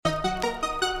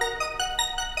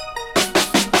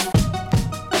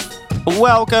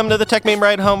Welcome to the Tech Meme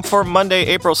Ride Home for Monday,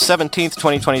 April 17th,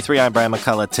 2023. I'm Brian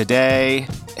McCullough today.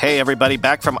 Hey, everybody,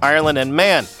 back from Ireland, and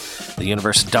man, the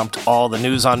universe dumped all the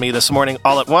news on me this morning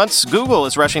all at once. Google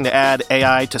is rushing to add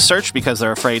AI to search because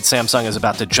they're afraid Samsung is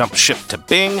about to jump ship to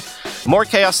Bing. More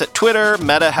chaos at Twitter.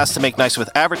 Meta has to make nice with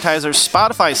advertisers.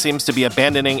 Spotify seems to be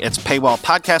abandoning its paywall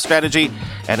podcast strategy.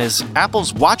 And is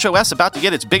Apple's watchOS about to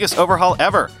get its biggest overhaul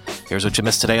ever? Here's what you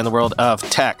missed today in the world of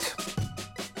tech.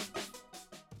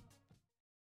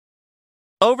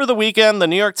 Over the weekend, the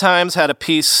New York Times had a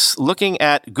piece looking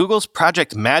at Google's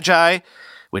Project Magi,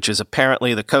 which is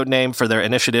apparently the code name for their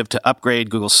initiative to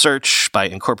upgrade Google Search by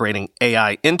incorporating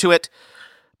AI into it.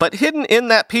 But hidden in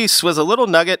that piece was a little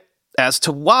nugget as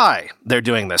to why they're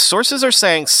doing this. Sources are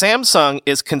saying Samsung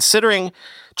is considering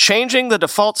changing the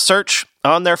default search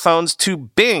on their phones to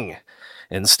Bing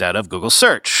instead of Google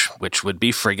Search, which would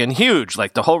be friggin' huge.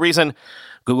 Like, the whole reason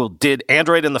Google did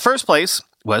Android in the first place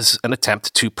was an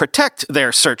attempt to protect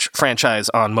their search franchise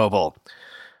on mobile.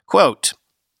 Quote,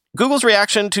 Google's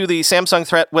reaction to the Samsung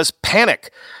threat was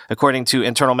panic, according to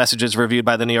internal messages reviewed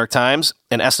by the New York Times.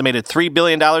 An estimated $3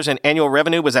 billion in annual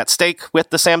revenue was at stake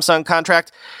with the Samsung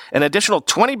contract. An additional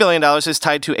 $20 billion is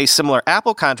tied to a similar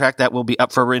Apple contract that will be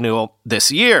up for renewal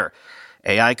this year.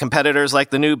 AI competitors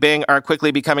like the new Bing are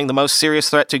quickly becoming the most serious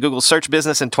threat to Google's search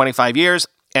business in 25 years.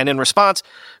 And in response,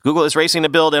 Google is racing to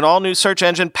build an all-new search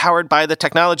engine powered by the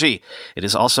technology. It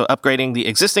is also upgrading the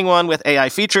existing one with AI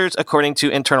features, according to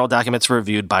internal documents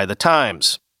reviewed by The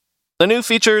Times. The new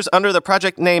features under the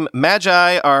project name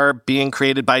Magi are being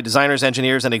created by designers,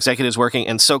 engineers, and executives working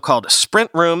in so-called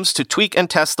sprint rooms to tweak and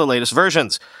test the latest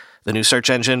versions. The new search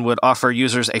engine would offer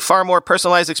users a far more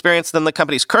personalized experience than the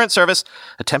company's current service,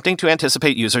 attempting to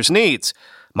anticipate users' needs.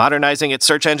 Modernizing its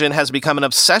search engine has become an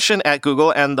obsession at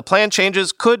Google, and the planned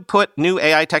changes could put new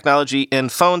AI technology in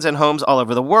phones and homes all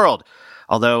over the world.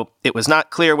 Although it was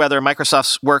not clear whether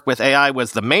Microsoft's work with AI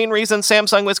was the main reason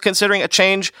Samsung was considering a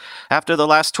change after the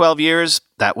last 12 years,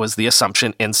 that was the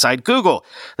assumption inside Google.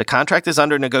 The contract is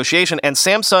under negotiation, and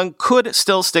Samsung could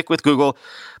still stick with Google,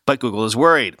 but Google is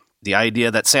worried. The idea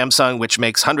that Samsung, which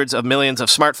makes hundreds of millions of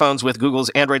smartphones with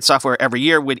Google's Android software every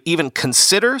year, would even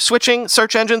consider switching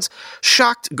search engines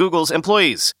shocked Google's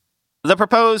employees. The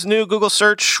proposed new Google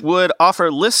Search would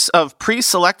offer lists of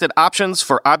pre-selected options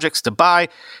for objects to buy,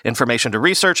 information to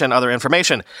research, and other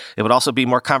information. It would also be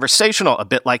more conversational, a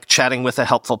bit like chatting with a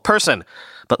helpful person.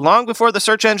 But long before the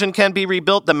search engine can be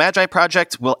rebuilt, the Magi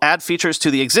project will add features to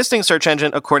the existing search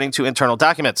engine, according to internal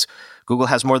documents. Google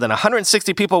has more than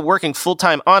 160 people working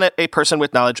full-time on it, a person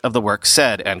with knowledge of the work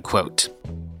said, end quote.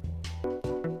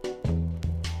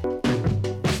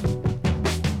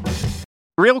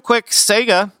 Real quick,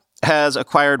 Sega has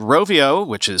acquired Rovio,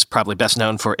 which is probably best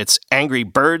known for its Angry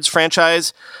Birds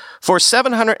franchise, for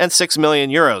 706 million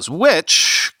euros,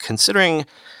 which, considering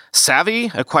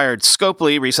Savvy acquired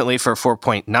Scopely recently for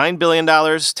 $4.9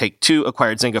 billion, Take-Two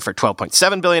acquired Zynga for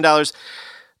 $12.7 billion,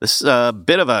 this is a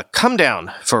bit of a come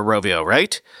down for Rovio,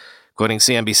 right? Quoting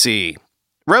CNBC,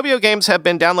 Rovio games have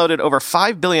been downloaded over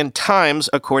 5 billion times,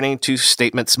 according to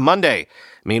statements Monday.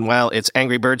 Meanwhile, its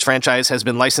Angry Birds franchise has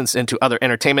been licensed into other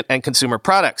entertainment and consumer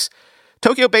products.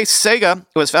 Tokyo-based Sega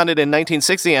was founded in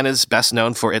 1960 and is best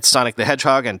known for its Sonic the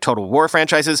Hedgehog and Total War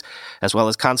franchises, as well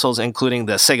as consoles including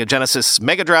the Sega Genesis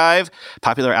Mega Drive,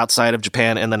 popular outside of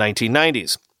Japan in the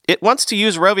 1990s. It wants to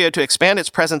use Rovio to expand its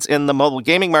presence in the mobile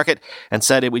gaming market and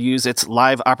said it would use its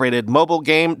live-operated mobile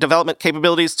game development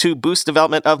capabilities to boost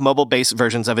development of mobile-based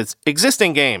versions of its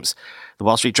existing games. The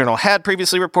Wall Street Journal had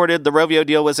previously reported the Rovio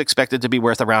deal was expected to be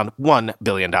worth around $1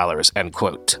 billion, end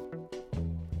quote.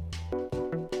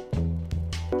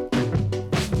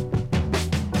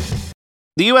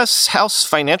 The U.S. House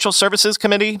Financial Services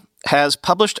Committee has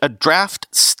published a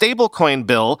draft stablecoin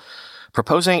bill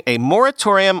proposing a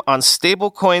moratorium on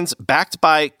stablecoins backed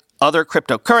by other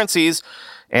cryptocurrencies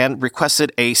and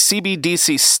requested a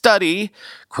CBDC study,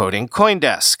 quoting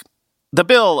CoinDesk. The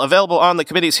bill, available on the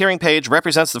committee's hearing page,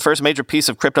 represents the first major piece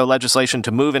of crypto legislation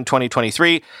to move in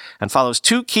 2023 and follows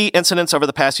two key incidents over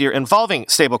the past year involving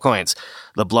stablecoins.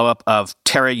 The blowup of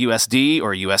Terra USD,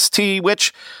 or UST,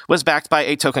 which was backed by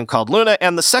a token called Luna,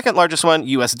 and the second largest one,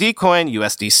 USD Coin,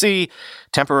 USDC,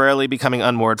 temporarily becoming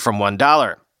unmoored from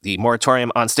 $1. The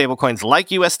moratorium on stablecoins like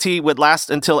UST would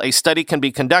last until a study can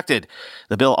be conducted.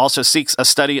 The bill also seeks a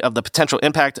study of the potential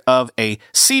impact of a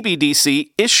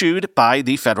CBDC issued by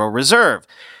the Federal Reserve.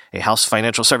 A House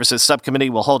Financial Services Subcommittee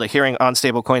will hold a hearing on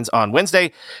stablecoins on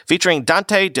Wednesday, featuring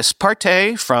Dante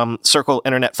Disparte from Circle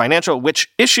Internet Financial,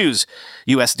 which issues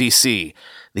USDC.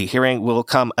 The hearing will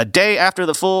come a day after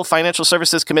the full Financial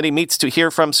Services Committee meets to hear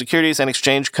from Securities and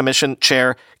Exchange Commission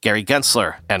Chair Gary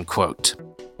Gensler, end quote.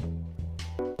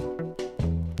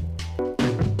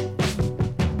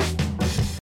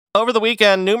 Over the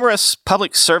weekend, numerous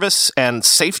public service and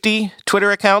safety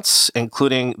Twitter accounts,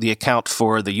 including the account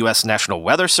for the U.S. National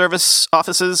Weather Service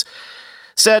offices,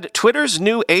 said Twitter's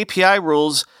new API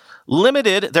rules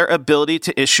limited their ability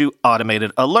to issue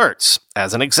automated alerts.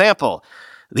 As an example,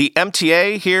 the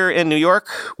MTA here in New York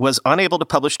was unable to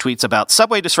publish tweets about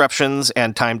subway disruptions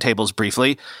and timetables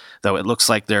briefly, though it looks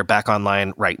like they're back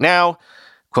online right now.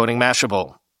 Quoting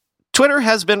Mashable, Twitter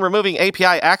has been removing API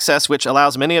access, which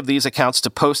allows many of these accounts to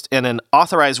post in an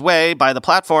authorized way by the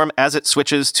platform as it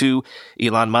switches to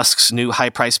Elon Musk's new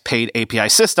high-priced paid API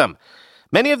system.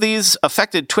 Many of these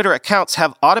affected Twitter accounts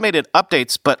have automated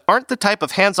updates, but aren't the type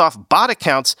of hands-off bot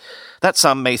accounts that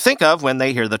some may think of when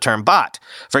they hear the term bot.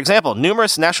 For example,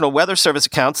 numerous National Weather Service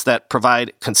accounts that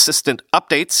provide consistent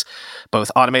updates, both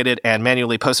automated and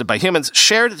manually posted by humans,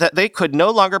 shared that they could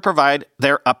no longer provide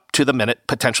their up-to-the-minute,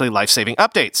 potentially life-saving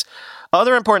updates.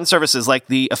 Other important services like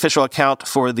the official account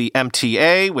for the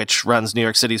MTA, which runs New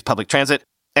York City's public transit,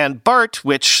 and BART,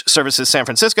 which services San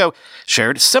Francisco,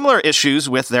 shared similar issues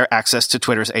with their access to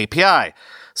Twitter's API.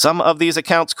 Some of these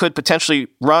accounts could potentially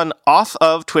run off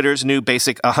of Twitter's new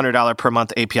basic $100 per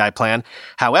month API plan.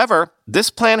 However, this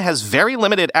plan has very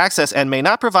limited access and may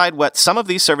not provide what some of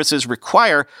these services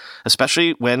require,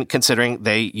 especially when considering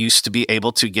they used to be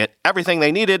able to get everything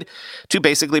they needed to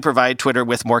basically provide Twitter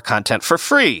with more content for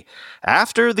free.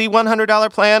 After the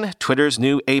 $100 plan, Twitter's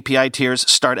new API tiers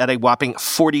start at a whopping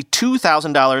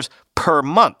 $42,000 per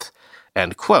month,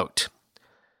 end quote.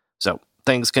 So,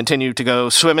 things continue to go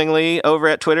swimmingly over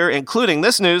at Twitter, including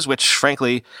this news, which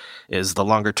frankly is the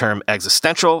longer-term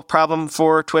existential problem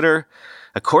for Twitter.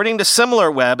 According to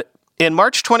SimilarWeb, in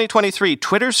March 2023,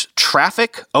 Twitter's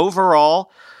traffic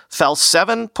overall fell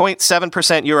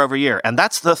 7.7% year over year, and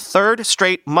that's the third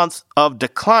straight month of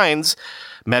declines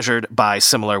measured by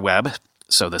SimilarWeb.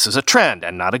 So this is a trend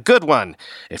and not a good one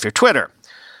if you're Twitter.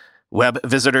 Web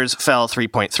visitors fell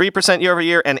 3.3% year over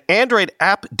year, and Android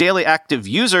app daily active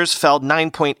users fell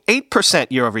 9.8%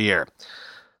 year over year.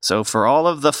 So for all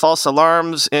of the false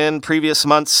alarms in previous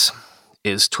months,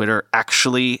 is Twitter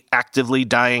actually actively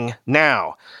dying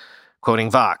now? Quoting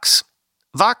Vox.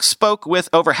 Vox spoke with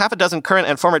over half a dozen current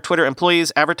and former Twitter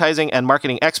employees, advertising and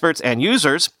marketing experts, and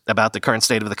users about the current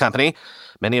state of the company.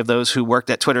 Many of those who worked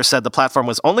at Twitter said the platform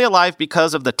was only alive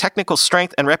because of the technical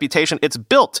strength and reputation it's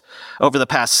built over the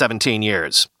past 17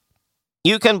 years.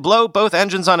 You can blow both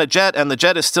engines on a jet, and the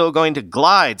jet is still going to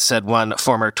glide, said one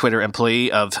former Twitter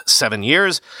employee of 7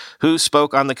 years, who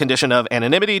spoke on the condition of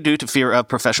anonymity due to fear of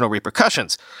professional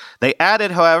repercussions. They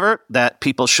added, however, that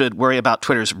people should worry about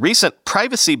Twitter's recent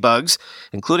privacy bugs,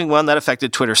 including one that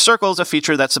affected Twitter Circles, a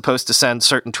feature that's supposed to send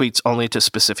certain tweets only to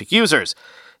specific users.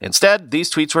 Instead,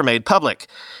 these tweets were made public.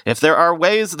 If there are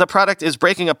ways the product is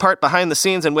breaking apart behind the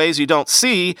scenes in ways you don't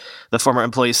see, the former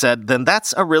employee said, then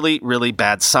that's a really, really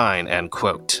bad sign, end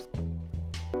quote.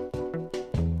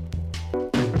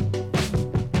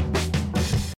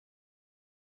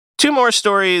 Two more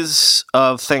stories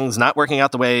of things not working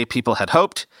out the way people had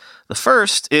hoped. The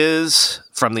first is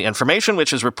from The Information,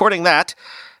 which is reporting that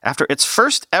after its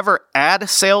first ever ad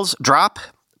sales drop,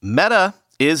 Meta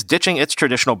is ditching its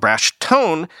traditional brash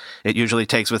tone it usually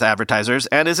takes with advertisers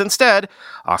and is instead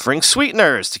offering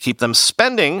sweeteners to keep them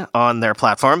spending on their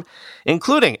platform,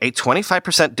 including a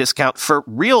 25% discount for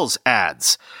Reels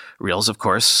ads. Reels, of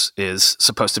course, is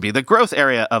supposed to be the growth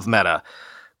area of Meta.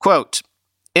 Quote,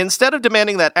 instead of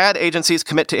demanding that ad agencies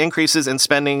commit to increases in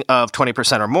spending of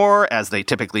 20% or more, as they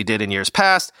typically did in years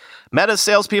past, Meta's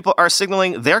salespeople are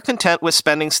signaling they're content with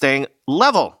spending staying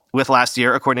level with last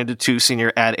year, according to two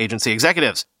senior ad agency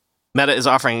executives. Meta is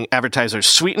offering advertisers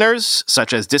sweeteners,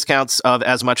 such as discounts of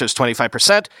as much as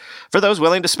 25%, for those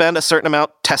willing to spend a certain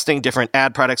amount testing different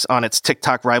ad products on its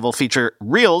TikTok rival feature,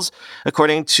 Reels,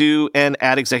 according to an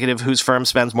ad executive whose firm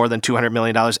spends more than $200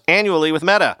 million annually with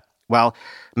Meta. While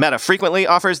Meta frequently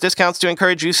offers discounts to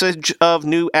encourage usage of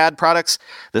new ad products,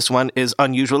 this one is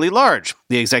unusually large,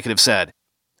 the executive said.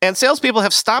 And salespeople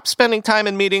have stopped spending time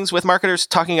in meetings with marketers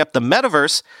talking up the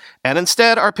metaverse and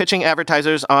instead are pitching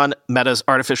advertisers on Meta's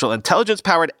artificial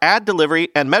intelligence-powered ad delivery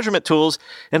and measurement tools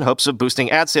in hopes of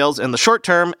boosting ad sales in the short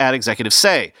term, ad executives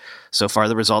say. So far,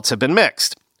 the results have been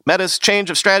mixed. Meta's change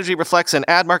of strategy reflects an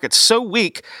ad market so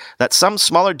weak that some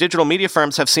smaller digital media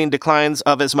firms have seen declines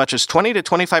of as much as 20 to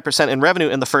 25% in revenue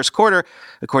in the first quarter,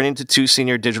 according to two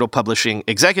senior digital publishing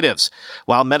executives.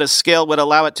 While Meta's scale would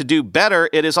allow it to do better,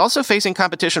 it is also facing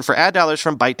competition for ad dollars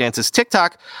from ByteDance's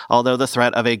TikTok, although the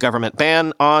threat of a government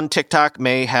ban on TikTok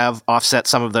may have offset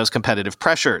some of those competitive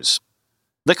pressures.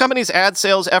 The company's ad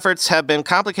sales efforts have been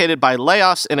complicated by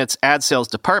layoffs in its ad sales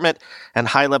department and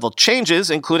high-level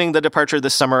changes, including the departure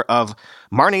this summer of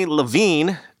Marnie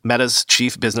Levine, Meta's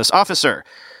chief business officer.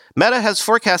 Meta has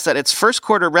forecast that its first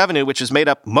quarter revenue, which is made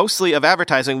up mostly of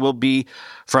advertising, will be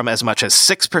from as much as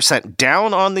 6%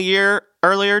 down on the year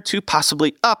earlier to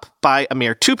possibly up by a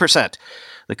mere 2%.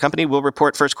 The company will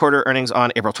report first quarter earnings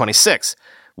on April 26.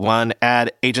 One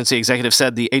ad agency executive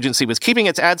said the agency was keeping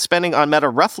its ad spending on Meta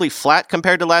roughly flat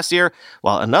compared to last year,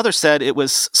 while another said it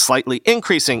was slightly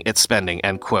increasing its spending,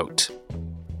 end quote.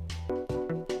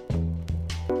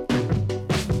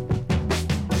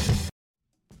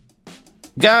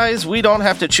 Guys, we don't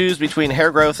have to choose between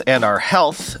hair growth and our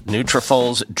health.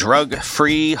 Nutrafol's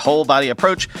drug-free whole-body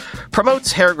approach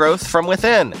promotes hair growth from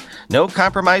within. No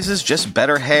compromises, just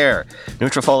better hair.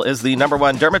 Nutrafol is the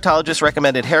 #1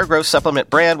 dermatologist-recommended hair growth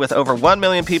supplement brand with over 1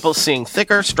 million people seeing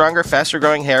thicker, stronger,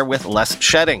 faster-growing hair with less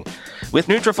shedding. With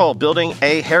Nutrafol, building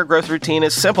a hair growth routine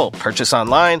is simple. Purchase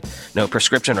online, no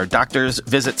prescription or doctor's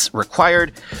visits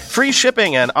required. Free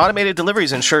shipping and automated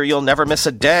deliveries ensure you'll never miss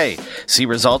a day. See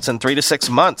results in 3 to 6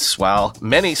 months. While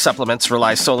many supplements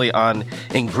rely solely on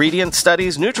ingredient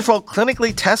studies, Nutrafol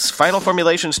clinically tests final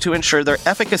formulations to ensure their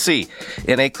efficacy.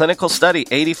 In a clinical study,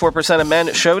 84% of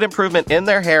men showed improvement in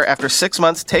their hair after 6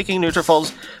 months taking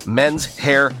Nutrafol's men's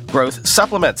hair growth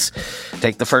supplements.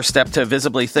 Take the first step to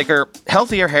visibly thicker,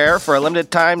 healthier hair. For a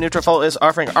limited time, Nutrafol is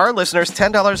offering our listeners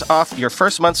 $10 off your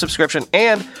first month subscription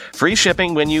and free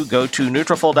shipping when you go to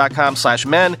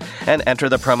Nutrafol.com/men and enter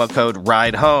the promo code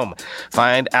RIDEHOME.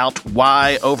 Find out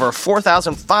why over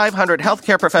 4,500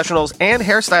 healthcare professionals and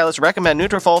hairstylists recommend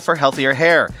Nutrafol for healthier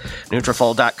hair.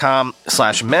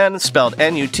 Nutrafol.com/men, spelled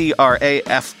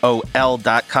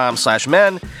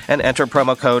Nutrafol.com/men, and enter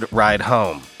promo code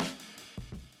RIDEHOME.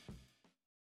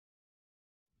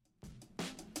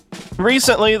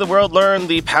 Recently, the world learned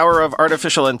the power of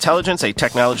artificial intelligence, a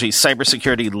technology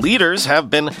cybersecurity leaders have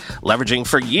been leveraging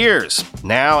for years.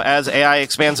 Now, as AI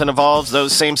expands and evolves,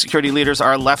 those same security leaders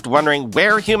are left wondering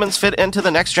where humans fit into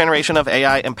the next generation of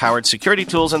AI-empowered security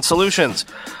tools and solutions.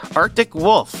 Arctic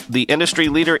Wolf, the industry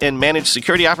leader in managed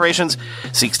security operations,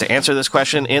 seeks to answer this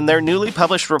question in their newly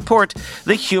published report,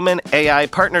 The Human-AI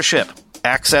Partnership.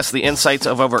 Access the insights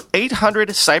of over 800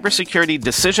 cybersecurity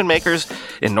decision makers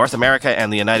in North America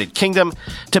and the United Kingdom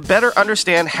to better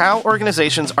understand how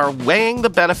organizations are weighing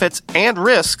the benefits and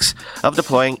risks of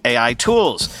deploying AI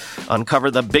tools.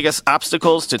 Uncover the biggest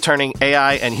obstacles to turning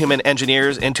AI and human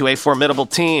engineers into a formidable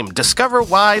team. Discover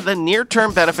why the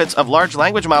near-term benefits of large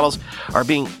language models are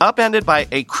being upended by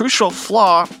a crucial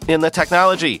flaw in the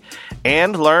technology.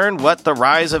 And learn what the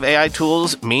rise of AI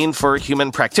tools mean for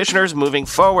human practitioners moving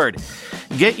forward.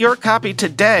 Get your copy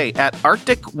today at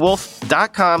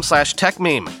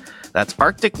arcticwolf.com/techmeme. That's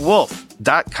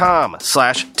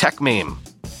arcticwolf.com/techmeme.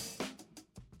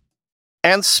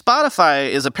 And Spotify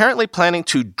is apparently planning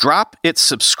to drop its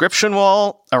subscription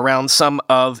wall around some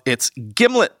of its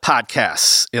Gimlet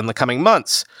podcasts in the coming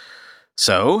months.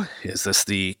 So, is this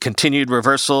the continued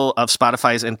reversal of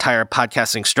Spotify's entire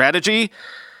podcasting strategy?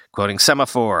 Quoting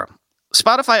Semaphore,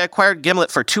 Spotify acquired Gimlet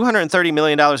for $230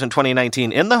 million in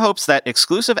 2019 in the hopes that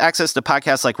exclusive access to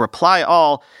podcasts like Reply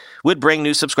All would bring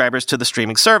new subscribers to the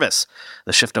streaming service.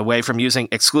 The shift away from using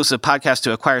exclusive podcasts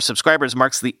to acquire subscribers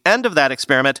marks the end of that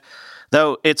experiment,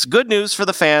 though it's good news for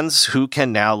the fans who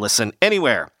can now listen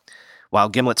anywhere. While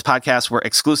Gimlet's podcasts were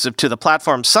exclusive to the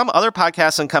platform, some other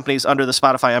podcasts and companies under the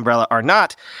Spotify umbrella are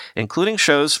not, including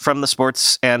shows from the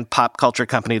sports and pop culture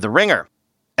company The Ringer.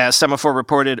 As Semaphore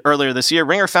reported earlier this year,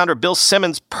 Ringer founder Bill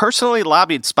Simmons personally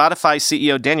lobbied Spotify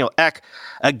CEO Daniel Ek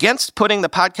against putting the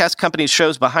podcast company's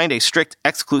shows behind a strict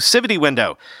exclusivity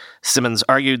window. Simmons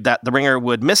argued that The Ringer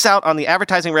would miss out on the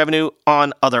advertising revenue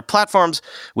on other platforms,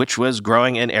 which was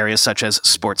growing in areas such as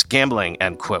sports gambling,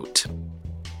 end quote.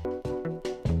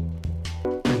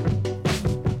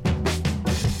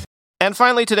 And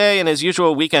finally today, in his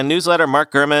usual weekend newsletter,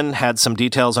 Mark Gurman had some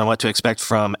details on what to expect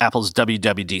from Apple's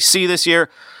WWDC this year.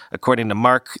 According to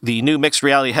Mark, the new mixed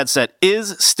reality headset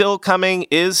is still coming,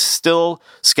 is still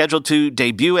scheduled to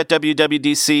debut at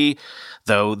WWDC,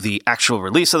 though the actual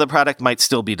release of the product might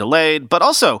still be delayed. But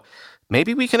also,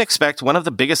 maybe we can expect one of the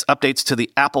biggest updates to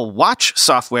the Apple Watch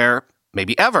software,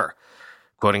 maybe ever.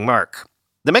 Quoting Mark,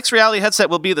 The mixed reality headset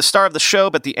will be the star of the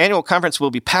show, but the annual conference will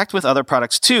be packed with other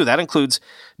products too. That includes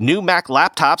new Mac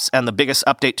laptops and the biggest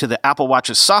update to the Apple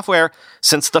Watch's software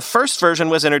since the first version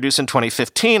was introduced in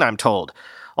 2015, I'm told.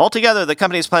 Altogether, the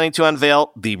company is planning to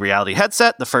unveil the reality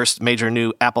headset, the first major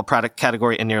new Apple product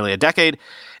category in nearly a decade,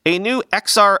 a new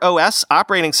XROS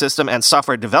operating system and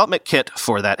software development kit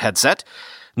for that headset,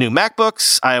 new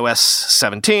MacBooks, iOS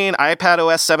 17,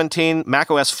 iPadOS 17,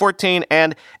 macOS 14,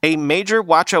 and a major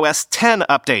watchOS 10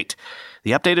 update.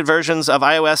 The updated versions of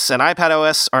iOS and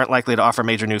iPadOS aren't likely to offer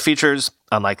major new features,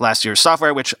 unlike last year's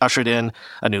software, which ushered in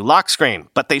a new lock screen.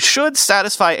 But they should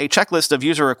satisfy a checklist of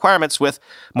user requirements with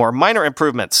more minor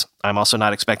improvements. I'm also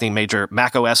not expecting major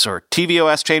macOS or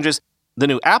tvOS changes. The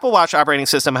new Apple Watch operating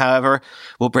system, however,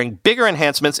 will bring bigger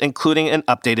enhancements, including an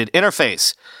updated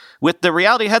interface. With the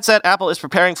reality headset, Apple is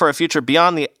preparing for a future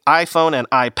beyond the iPhone and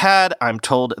iPad. I'm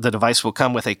told the device will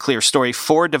come with a clear story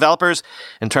for developers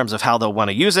in terms of how they'll want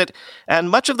to use it, and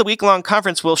much of the week-long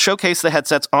conference will showcase the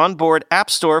headset's onboard app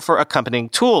store for accompanying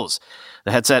tools.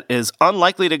 The headset is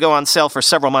unlikely to go on sale for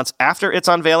several months after its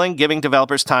unveiling, giving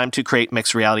developers time to create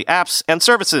mixed reality apps and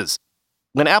services.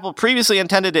 When Apple previously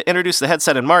intended to introduce the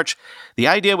headset in March, the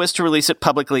idea was to release it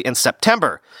publicly in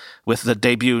September. With the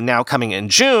debut now coming in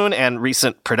June and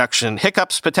recent production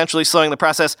hiccups potentially slowing the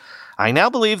process, I now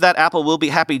believe that Apple will be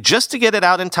happy just to get it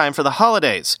out in time for the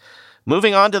holidays.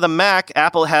 Moving on to the Mac,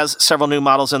 Apple has several new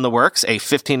models in the works, a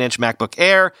 15-inch MacBook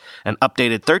Air, an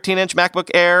updated 13-inch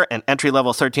MacBook Air, an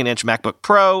entry-level 13-inch MacBook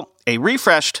Pro, a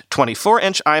refreshed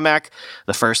 24-inch iMac,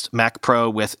 the first Mac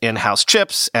Pro with in-house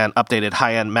chips, and updated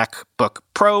high-end MacBook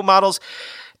Pro models,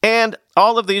 and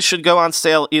all of these should go on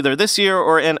sale either this year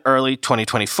or in early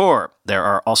 2024. There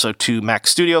are also 2 Mac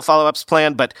Studio follow-ups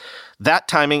planned, but that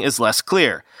timing is less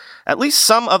clear. At least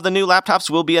some of the new laptops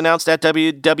will be announced at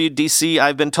WWDC,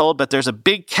 I've been told, but there's a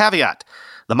big caveat.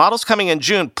 The models coming in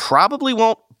June probably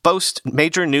won't boast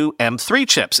major new M3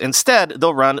 chips. Instead,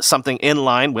 they'll run something in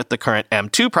line with the current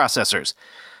M2 processors.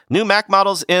 New Mac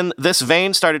models in this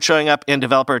vein started showing up in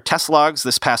developer test logs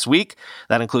this past week.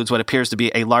 That includes what appears to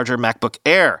be a larger MacBook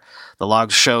Air. The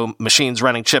logs show machines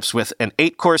running chips with an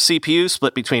 8-core CPU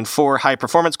split between 4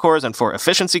 high-performance cores and 4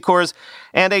 efficiency cores,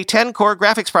 and a 10-core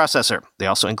graphics processor. They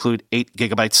also include 8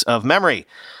 gigabytes of memory.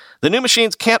 The new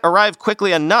machines can't arrive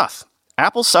quickly enough.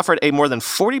 Apple suffered a more than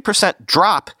 40%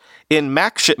 drop in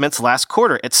Mac shipments last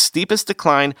quarter, its steepest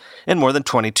decline in more than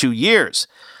 22 years.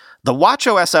 The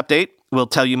watchOS update will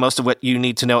tell you most of what you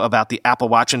need to know about the Apple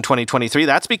Watch in 2023.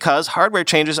 That's because hardware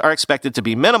changes are expected to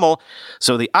be minimal,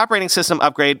 so the operating system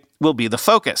upgrade will be the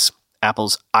focus.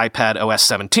 Apple's iPadOS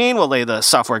 17 will lay the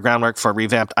software groundwork for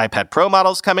revamped iPad Pro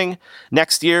models coming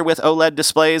next year with OLED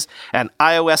displays, and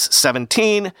iOS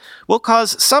 17 will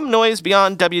cause some noise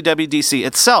beyond WWDC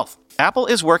itself. Apple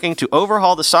is working to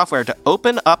overhaul the software to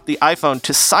open up the iPhone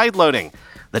to sideloading,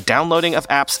 the downloading of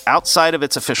apps outside of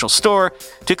its official store,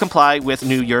 to comply with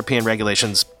new European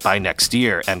regulations by next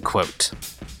year, end quote.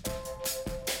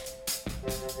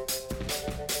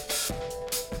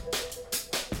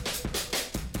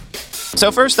 So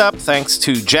first up, thanks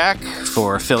to Jack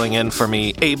for filling in for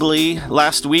me ably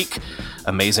last week.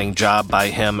 Amazing job by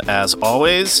him as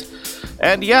always.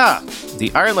 And yeah,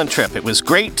 the Ireland trip, it was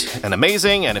great and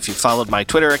amazing, and if you followed my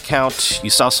Twitter account,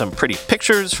 you saw some pretty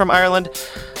pictures from Ireland.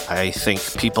 I think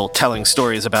people telling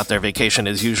stories about their vacation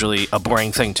is usually a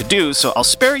boring thing to do, so I'll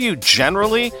spare you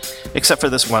generally, except for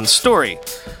this one story.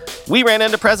 We ran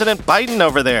into President Biden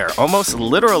over there, almost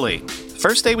literally.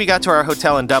 First day we got to our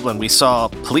hotel in Dublin, we saw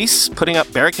police putting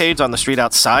up barricades on the street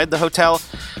outside the hotel,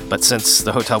 but since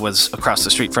the hotel was across the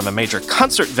street from a major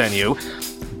concert venue,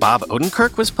 Bob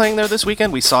Odenkirk was playing there this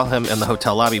weekend. We saw him in the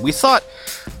hotel lobby. We thought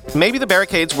maybe the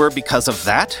barricades were because of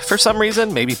that for some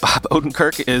reason. Maybe Bob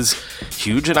Odenkirk is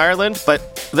huge in Ireland.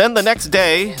 But then the next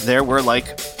day, there were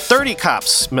like 30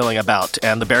 cops milling about,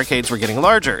 and the barricades were getting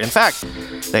larger. In fact,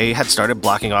 they had started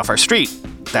blocking off our street.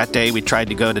 That day, we tried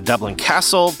to go to Dublin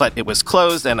Castle, but it was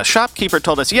closed, and a shopkeeper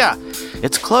told us, yeah,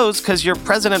 it's closed because your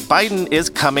President Biden is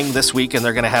coming this week, and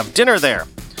they're going to have dinner there.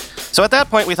 So at that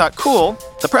point, we thought, cool,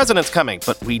 the president's coming,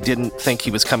 but we didn't think he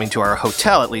was coming to our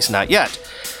hotel, at least not yet.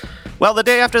 Well, the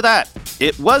day after that,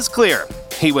 it was clear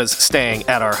he was staying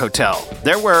at our hotel.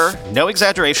 There were, no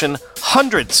exaggeration,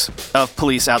 hundreds of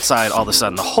police outside all of a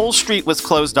sudden. The whole street was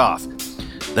closed off.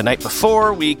 The night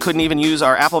before, we couldn't even use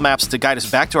our Apple Maps to guide us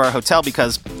back to our hotel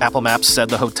because Apple Maps said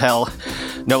the hotel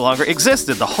no longer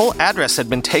existed. The whole address had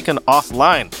been taken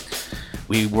offline.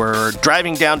 We were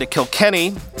driving down to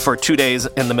Kilkenny for 2 days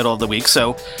in the middle of the week,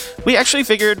 so we actually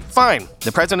figured, fine,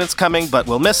 the president's coming, but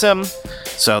we'll miss him.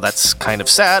 So that's kind of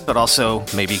sad, but also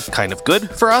maybe kind of good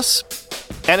for us.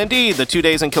 And indeed, the 2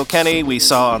 days in Kilkenny, we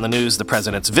saw on the news the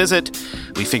president's visit.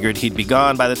 We figured he'd be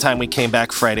gone by the time we came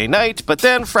back Friday night. But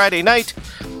then Friday night,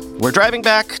 we're driving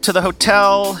back to the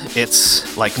hotel.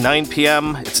 It's like 9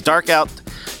 p.m. It's dark out.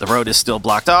 The road is still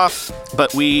blocked off.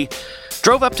 But we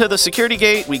drove up to the security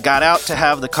gate. We got out to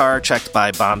have the car checked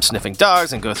by bomb-sniffing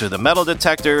dogs and go through the metal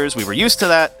detectors. We were used to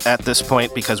that at this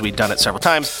point because we'd done it several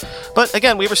times. But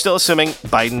again, we were still assuming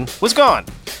Biden was gone.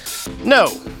 No.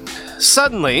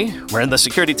 Suddenly, we're in the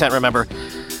security tent, remember,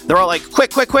 they're all like, quick,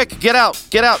 get out,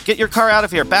 get your car out of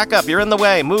here, back up, you're in the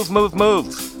way,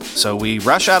 move. So we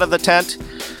rush out of the tent,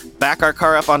 back our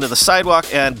car up onto the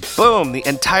sidewalk, and boom, the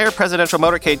entire presidential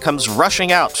motorcade comes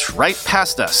rushing out right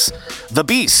past us. The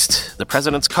beast, the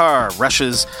president's car,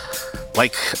 rushes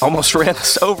like almost ran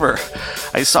us over.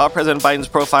 I saw President Biden's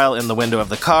profile in the window of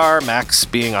the car. Max,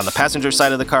 being on the passenger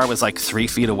side of the car, was like 3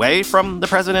 feet away from the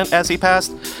president as he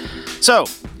passed. So,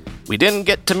 we didn't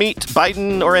get to meet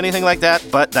Biden or anything like that,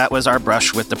 but that was our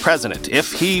brush with the president.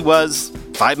 If he was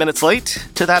 5 minutes late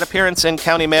to that appearance in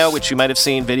County Mayo, which you might have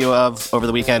seen video of over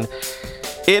the weekend,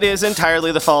 it is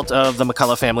entirely the fault of the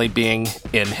McCullough family being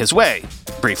in his way,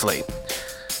 briefly.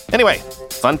 Anyway,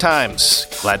 fun times.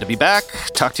 Glad to be back.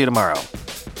 Talk to you tomorrow.